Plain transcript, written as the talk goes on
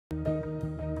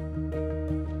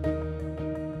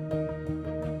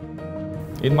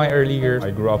In my early years, I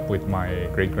grew up with my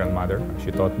great-grandmother. She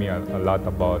taught me a lot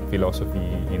about philosophy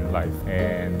in life.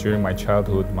 And during my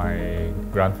childhood, my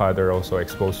grandfather also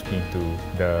exposed me to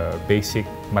the basic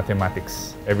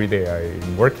mathematics. Every day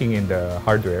I'm working in the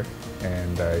hardware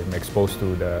and I'm exposed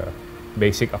to the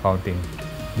basic accounting.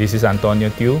 This is Antonio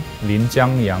Tiu, Lin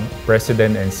Jiang Yang,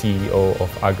 President and CEO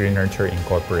of AgriNurture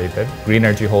Incorporated,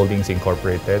 Greenergy Holdings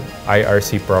Incorporated,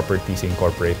 IRC Properties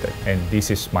Incorporated, and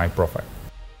this is my profile.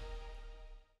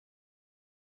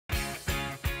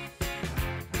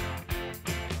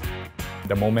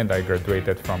 The moment I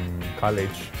graduated from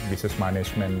college, Business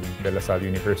Management, De La Salle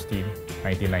University,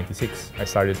 1996, I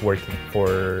started working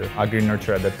for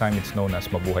AgriNurture. At that time, it's known as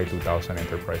Mabuhay 2000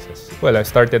 Enterprises. Well, I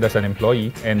started as an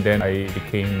employee and then I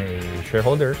became a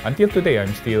shareholder. Until today,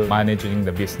 I'm still managing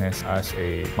the business as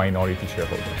a minority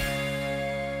shareholder.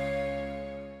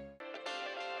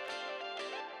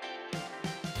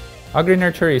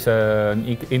 AgriNurture is an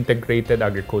integrated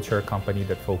agriculture company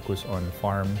that focuses on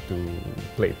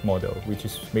farm-to-plate model, which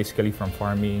is basically from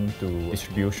farming to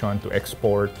distribution to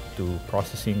export to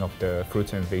processing of the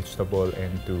fruits and vegetables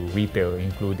and to retail,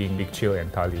 including Big Chill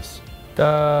and Talis.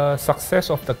 The success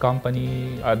of the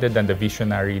company, other than the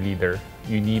visionary leader,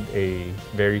 you need a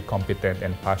very competent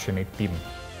and passionate team.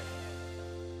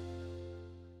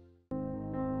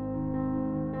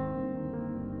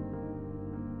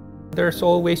 There's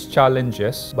always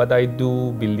challenges, but I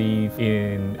do believe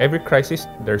in every crisis,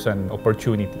 there's an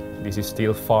opportunity. This is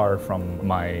still far from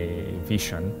my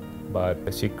vision, but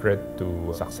the secret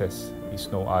to success is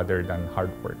no other than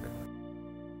hard work.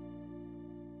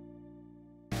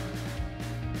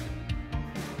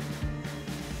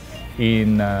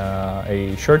 In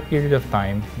a short period of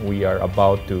time, we are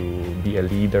about to be a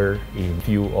leader in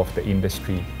view of the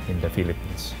industry in the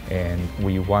Philippines. And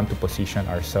we want to position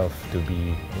ourselves to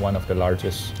be one of the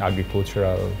largest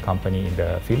agricultural company in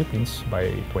the Philippines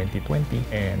by 2020.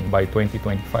 And by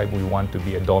 2025, we want to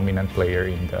be a dominant player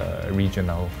in the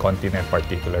regional continent,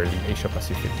 particularly Asia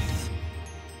Pacific.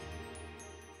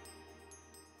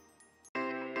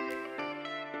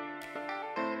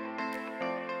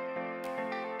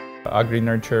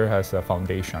 AgriNurture has a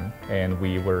foundation and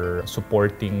we were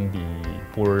supporting the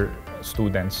poor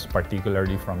students,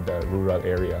 particularly from the rural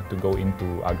area, to go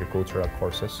into agricultural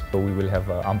courses. So we will have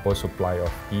an ample supply of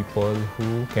people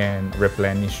who can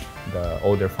replenish the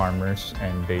older farmers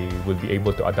and they will be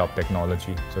able to adopt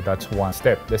technology. So that's one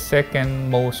step. The second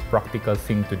most practical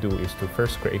thing to do is to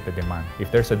first create the demand.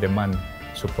 If there's a demand,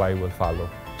 supply will follow.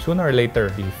 Sooner or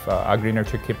later, if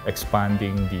AgriNurture keep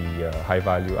expanding the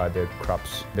high-value added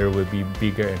crops, there will be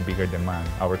bigger and bigger demand.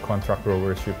 Our contract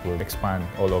growership will expand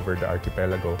all over the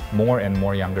archipelago. More and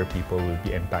more younger people will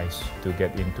be enticed to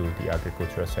get into the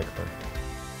agricultural sector.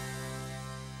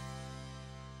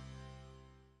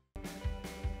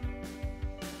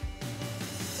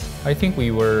 I think we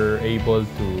were able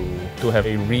to have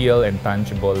a real and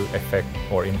tangible effect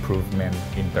or improvement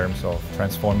in terms of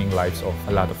transforming lives of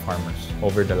a lot of farmers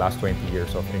over the last 20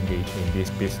 years of engaging in this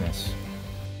business.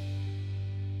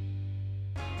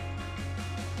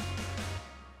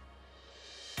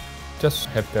 Just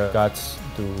have the guts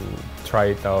to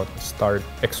try it out, start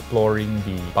exploring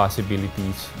the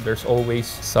possibilities. There's always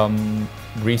some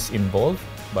risk involved,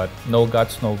 but no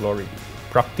guts, no glory.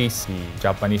 Practice the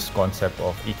Japanese concept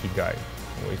of ikigai,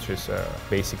 which is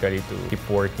basically to keep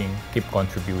working, keep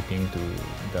contributing to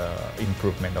the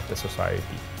improvement of the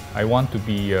society. I want to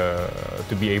be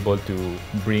able to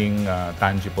bring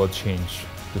tangible change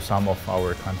to some of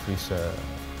our country's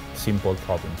simple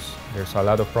problems. There's a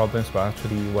lot of problems, but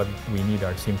actually what we need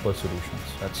are simple solutions.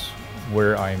 That's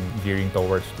where I'm gearing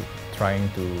towards to,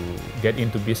 trying to get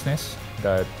into business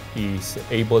that is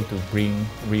able to bring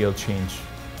real change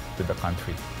to the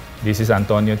country. This is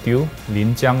Antonio Tiu,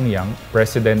 Lin Jiang Yang,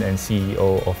 President and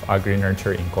CEO of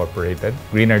AgriNurture Incorporated,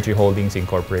 Greenergy Holdings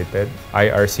Incorporated,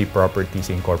 IRC Properties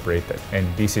Incorporated, and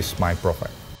this is my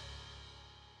profile.